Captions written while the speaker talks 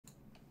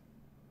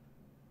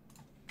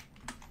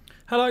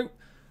Hello,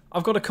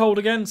 I've got a cold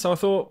again, so I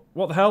thought,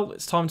 what the hell,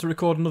 it's time to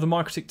record another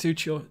MikroTik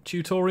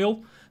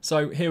tutorial.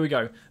 So here we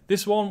go.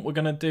 This one, we're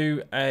going to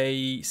do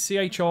a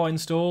CHR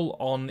install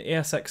on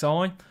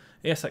ESXi.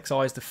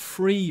 ESXi is the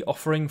free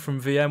offering from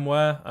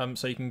VMware,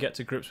 so you can get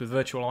to grips with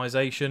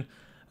virtualization.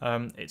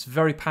 It's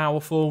very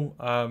powerful,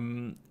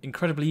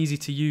 incredibly easy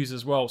to use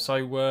as well,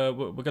 so we're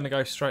going to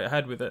go straight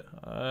ahead with it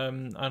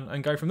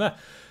and go from there.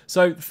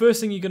 So the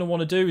first thing you're going to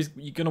want to do is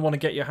you're going to want to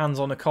get your hands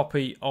on a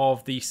copy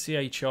of the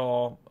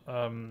CHR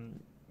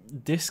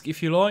disk,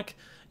 if you like.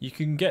 You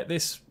can get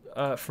this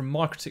from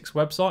MikroTik's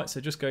website, so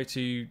just go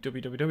to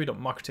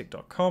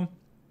www.mikrotik.com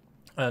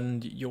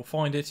and you'll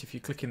find it if you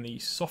click in the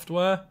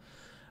software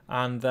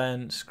and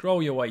then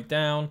scroll your way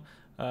down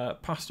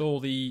past all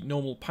the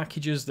normal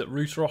packages that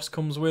RouterOS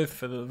comes with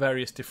for the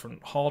various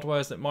different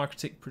hardwares that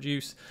MikroTik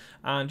produce,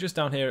 and just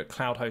down here at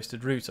Cloud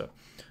Hosted Router.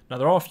 Now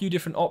there are a few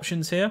different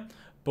options here,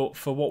 but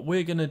for what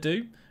we're going to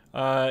do,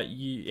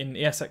 in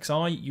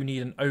ESXi you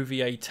need an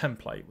OVA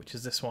template, which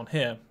is this one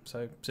here.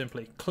 So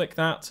simply click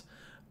that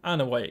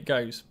and away it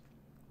goes.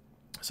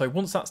 So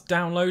once that's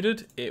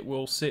downloaded, it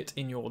will sit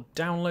in your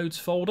downloads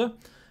folder.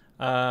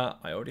 I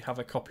already have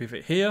a copy of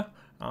it here,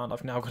 and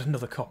I've now got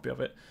another copy of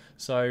it.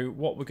 So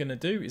what we're going to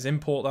do is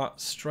import that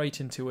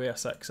straight into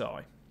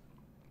ESXi.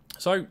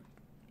 So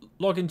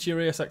log into your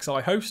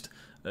ESXi host.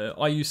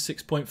 I use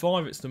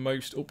 6.5, it's the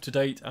most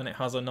up-to-date, and it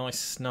has a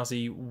nice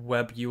snazzy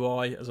web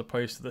UI as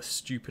opposed to the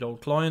stupid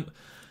old client.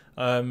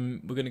 We're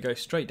going to go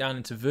straight down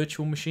into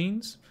virtual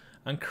machines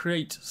and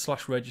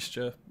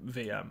create/register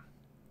VM.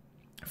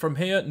 From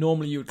here,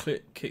 normally you would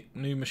click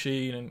new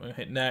machine and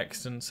hit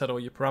next and set all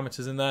your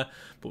parameters in there,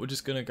 but we're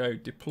just going to go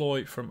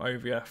deploy from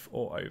OVF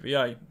or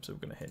OVA. So we're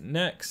going to hit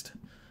next.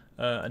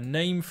 A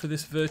name for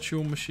this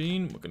virtual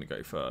machine, we're going to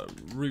go for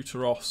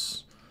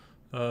RouterOS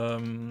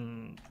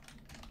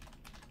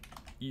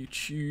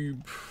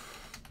YouTube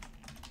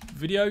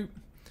video.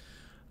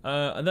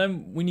 And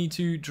then we need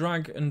to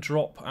drag and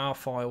drop our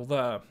file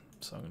there.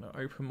 So I'm going to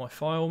open my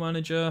file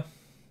manager,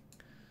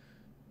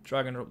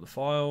 drag and drop the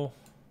file.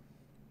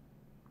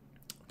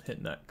 Hit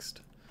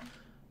next.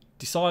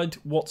 Decide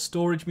what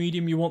storage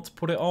medium you want to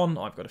put it on.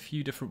 I've got a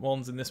few different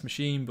ones in this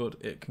machine, but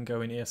it can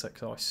go in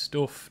ESXi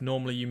stuff.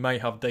 Normally you may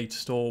have data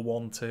store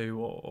 1, 2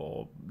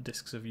 or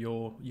disks of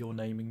your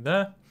naming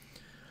there.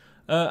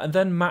 And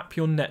then map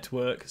your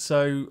network.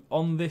 So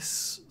on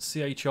this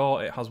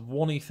CHR it has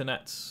one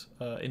Ethernet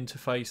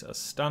interface as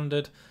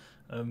standard.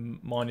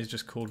 Mine is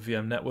just called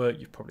VMWare.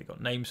 You've probably got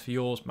names for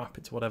yours. Map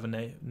it to whatever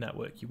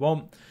network you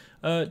want.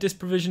 Disk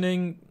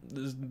provisioning,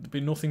 there's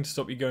been nothing to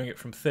stop you going it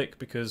from thick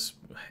because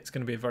it's going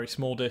to be a very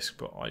small disk,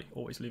 but I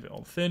always leave it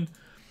on thin.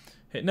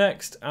 Hit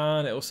next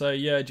and it'll say,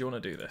 yeah, do you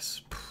want to do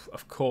this?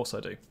 Of course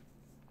I do.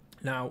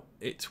 Now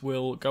it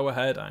will go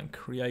ahead and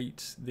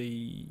create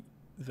the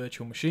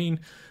virtual machine.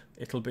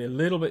 It'll be a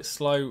little bit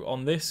slow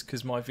on this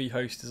because my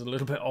vhost is a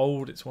little bit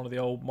old. It's one of the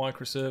old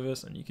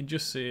microservers and you can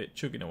just see it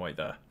chugging away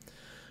there.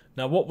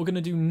 Now what we're going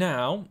to do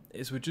now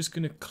is we're just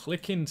going to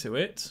click into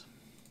it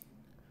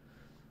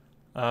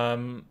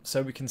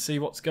so we can see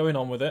what's going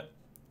on with it.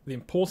 The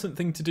important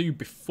thing to do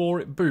before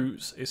it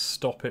boots is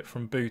stop it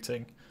from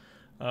booting.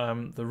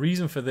 The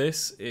reason for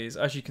this is,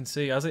 as you can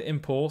see, as it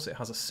imports, it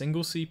has a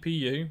single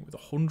CPU with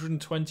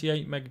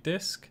 128 meg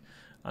disk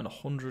and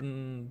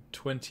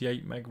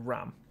 128 meg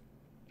RAM.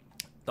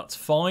 That's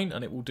fine,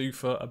 and it will do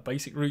for a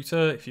basic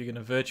router if you're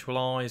going to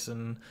virtualize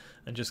and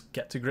just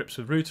get to grips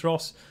with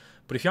RouterOS.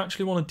 But if you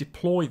actually want to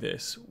deploy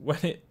this, when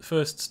it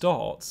first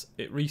starts,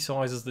 it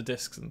resizes the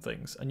disks and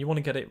things, and you want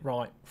to get it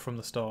right from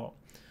the start.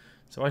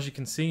 So as you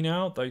can see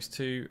now, those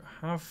two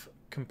have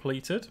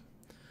completed,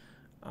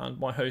 and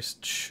my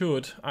host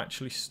should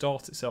actually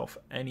start itself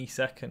any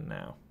second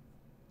now.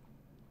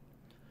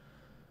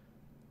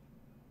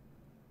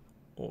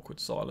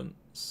 Awkward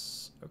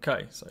silence.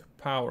 Okay, so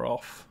power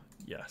off,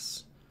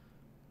 yes.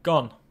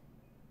 Gone.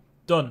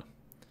 Done.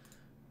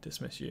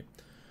 Dismiss you.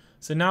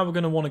 So now we're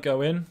going to want to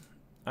go in.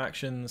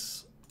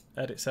 Actions,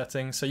 edit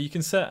settings. So you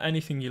can set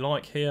anything you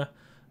like here.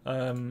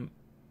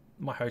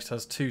 My host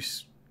has 2,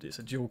 it's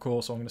a dual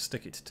core, so I'm going to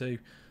stick it to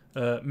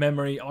 2.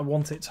 Memory, I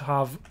want it to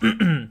have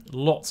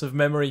lots of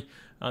memory,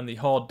 and the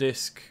hard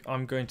disk,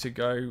 I'm going to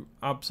go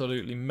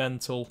absolutely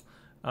mental,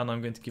 and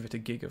I'm going to give it a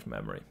gig of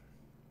memory.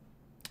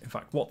 In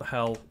fact, what the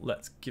hell,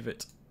 let's give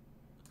it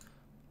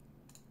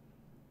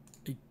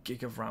a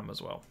gig of RAM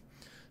as well.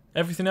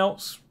 Everything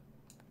else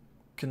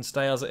can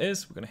stay as it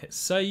is. We're going to hit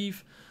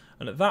save.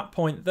 And at that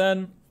point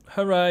then,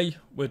 hooray,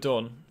 we're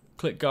done.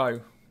 Click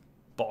go.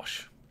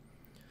 Bosh.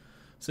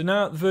 So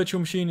now the virtual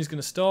machine is going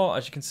to start.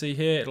 As you can see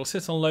here, it'll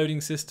sit on loading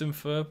system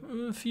for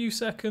a few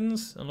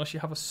seconds, unless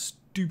you have a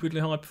stupidly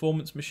high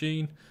performance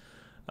machine.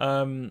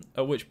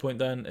 At which point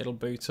then it'll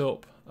boot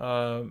up.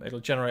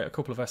 It'll generate a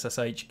couple of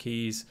SSH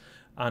keys,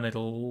 and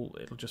it'll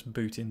just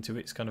boot into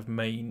its kind of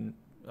main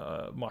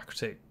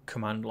MikroTik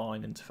command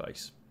line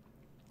interface.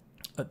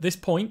 At this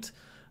point,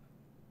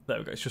 There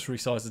we go, it's just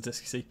resized the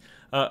dhcp.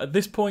 At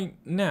this point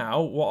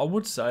now, what I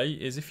would say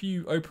is if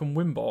you open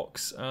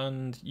Winbox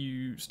and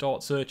you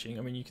start searching,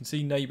 I mean, you can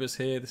see neighbours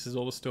here. This is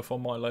all the stuff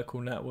on my local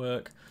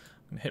network.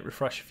 I'm going to hit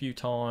refresh a few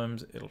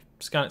times. It'll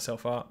scan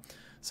itself out.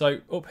 So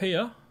up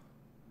here,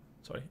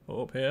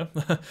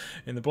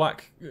 in the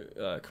black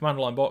command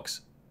line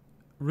box,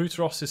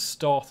 RouterOS is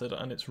started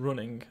and it's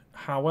running.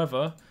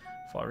 However,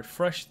 if I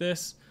refresh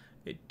this,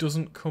 it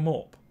doesn't come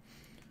up.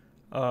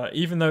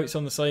 Even though it's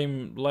on the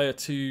same layer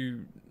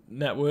 2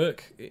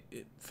 network,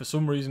 for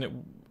some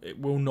reason it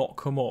will not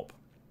come up.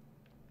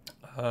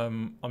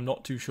 I'm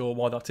not too sure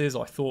why that is.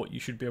 I thought you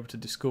should be able to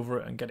discover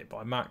it and get it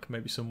by Mac.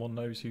 Maybe someone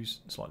knows who's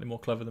slightly more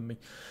clever than me.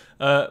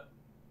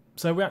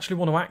 So we actually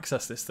want to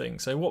access this thing.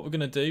 So what we're going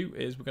to do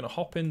is we're going to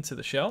hop into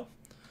the shell.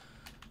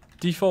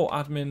 Default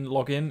admin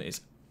login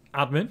is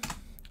admin,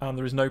 and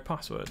there is no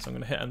password. So I'm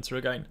going to hit enter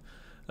again.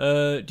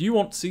 Do you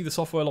want to see the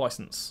software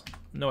license?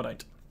 No, I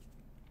don't.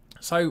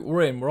 So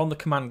we're on the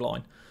command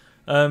line.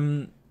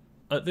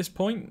 At this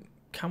point,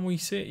 can we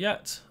see it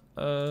yet?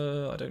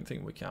 I don't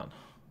think we can.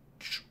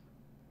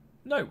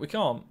 No, we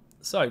can't.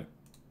 So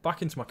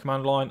back into my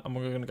command line, and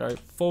we're going to go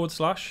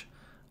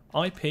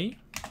 /IP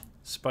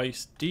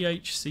space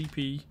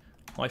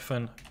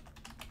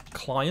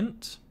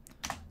dhcp-client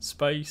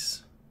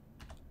space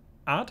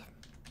add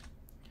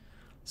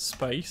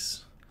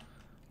space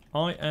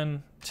int.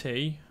 I'm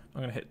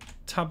going to hit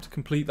tab to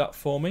complete that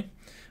for me.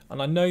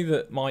 And I know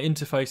that my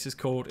interface is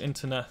called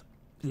interface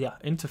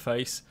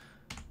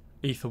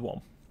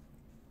ether1.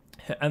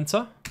 Hit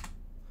enter.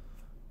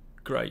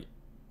 Great.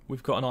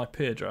 We've got an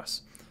IP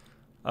address.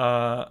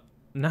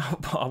 Now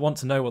I want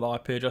to know what the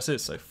IP address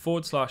is. So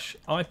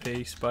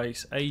 /IP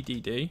space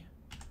add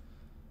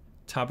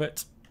tab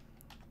it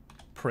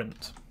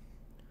print.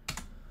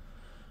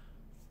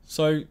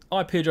 So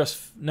IP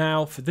address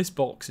now for this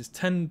box is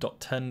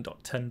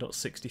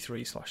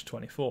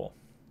 10.10.10.63/24.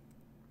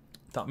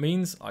 That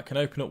means I can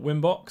open up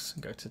Winbox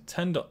and go to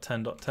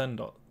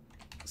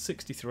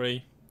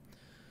 10.10.10.63.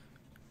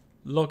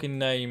 Login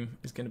name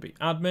is going to be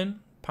admin.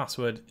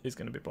 Password is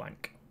going to be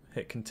blank.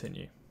 Hit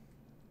continue.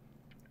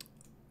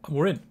 And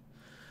we're in.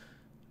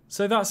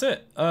 So that's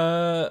it.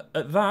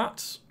 At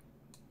that,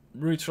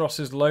 RouterOS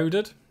is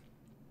loaded.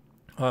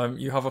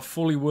 You have a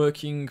fully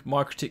working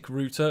MikroTik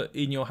router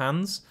in your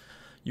hands.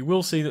 You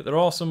will see that there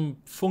are some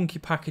funky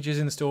packages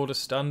installed as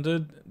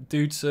standard.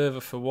 Dude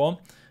server for one.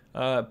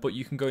 But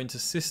you can go into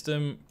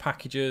system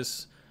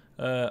packages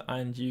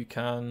and you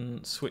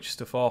can switch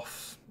stuff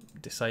off,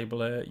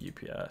 disable it,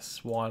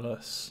 UPS,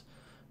 wireless,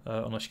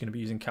 unless you're going to be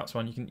using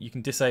Capspan, you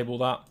can disable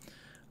that.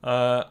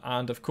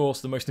 And of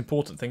course, the most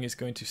important thing is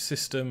going to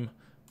system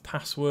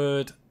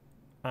password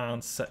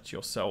and set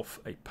yourself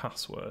a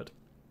password.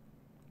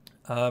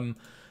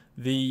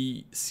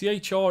 The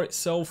CHR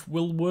itself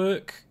will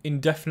work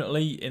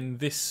indefinitely in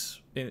this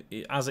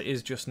as it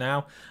is just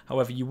now.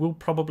 However, you will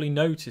probably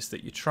notice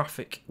that your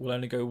traffic will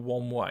only go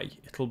one way.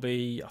 It'll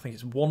be, I think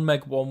it's 1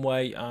 meg one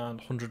way and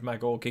 100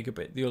 meg or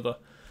gigabit the other.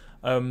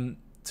 To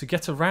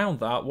get around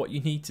that, what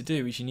you need to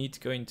do is you need to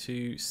go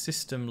into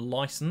system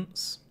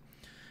license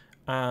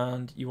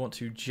and you want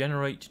to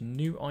generate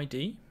new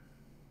ID.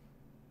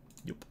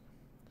 Yep.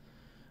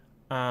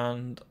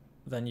 And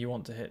then you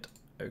want to hit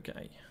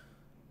OK.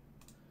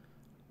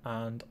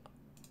 And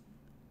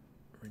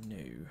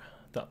renew.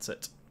 That's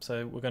it.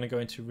 So we're going to go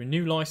into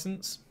renew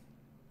license.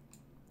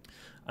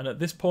 And at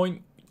this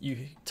point, you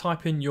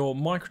type in your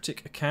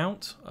MikroTik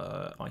account.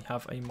 I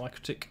have a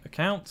MikroTik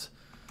account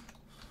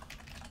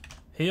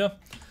here.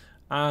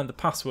 And the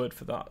password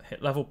for that.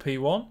 Hit level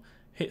P1.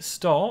 Hit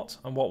start.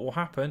 And what will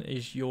happen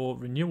is your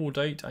renewal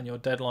date and your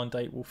deadline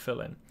date will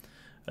fill in.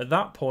 At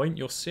that point,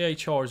 your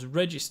CHR is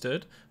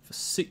registered for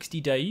 60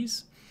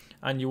 days.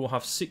 And you will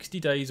have 60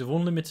 days of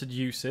unlimited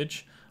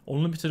usage,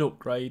 unlimited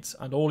upgrades,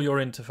 and all your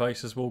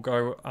interfaces will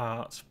go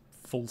at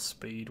full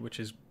speed, which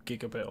is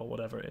gigabit or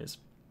whatever it is.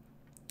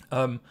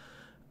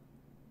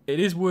 It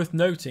is worth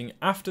noting,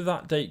 after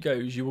that date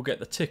goes, you will get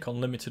the tick on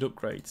limited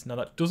upgrades. Now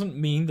that doesn't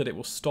mean that it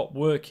will stop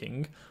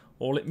working.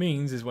 All it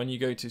means is when you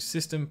go to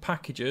system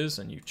packages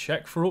and you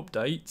check for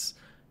updates,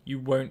 you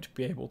won't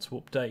be able to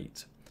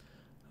update.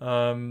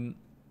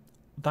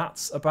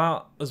 That's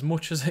about as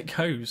much as it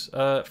goes.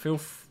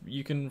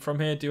 You can from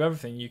here do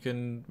everything. You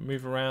can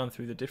move around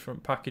through the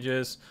different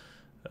packages.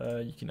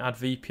 You can add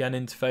VPN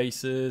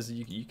interfaces.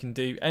 You can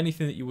do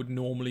anything that you would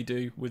normally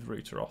do with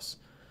RouterOS.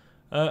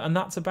 And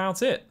that's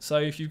about it. So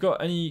if you've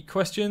got any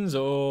questions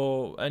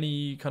or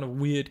any kind of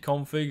weird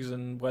configs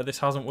and where this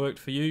hasn't worked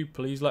for you,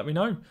 please let me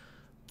know.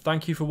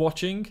 Thank you for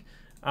watching,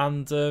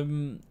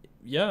 and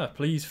yeah,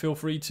 please feel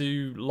free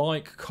to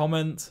like,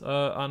 comment,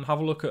 and have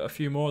a look at a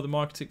few more of the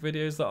MikroTik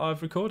videos that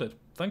I've recorded.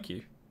 Thank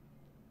you.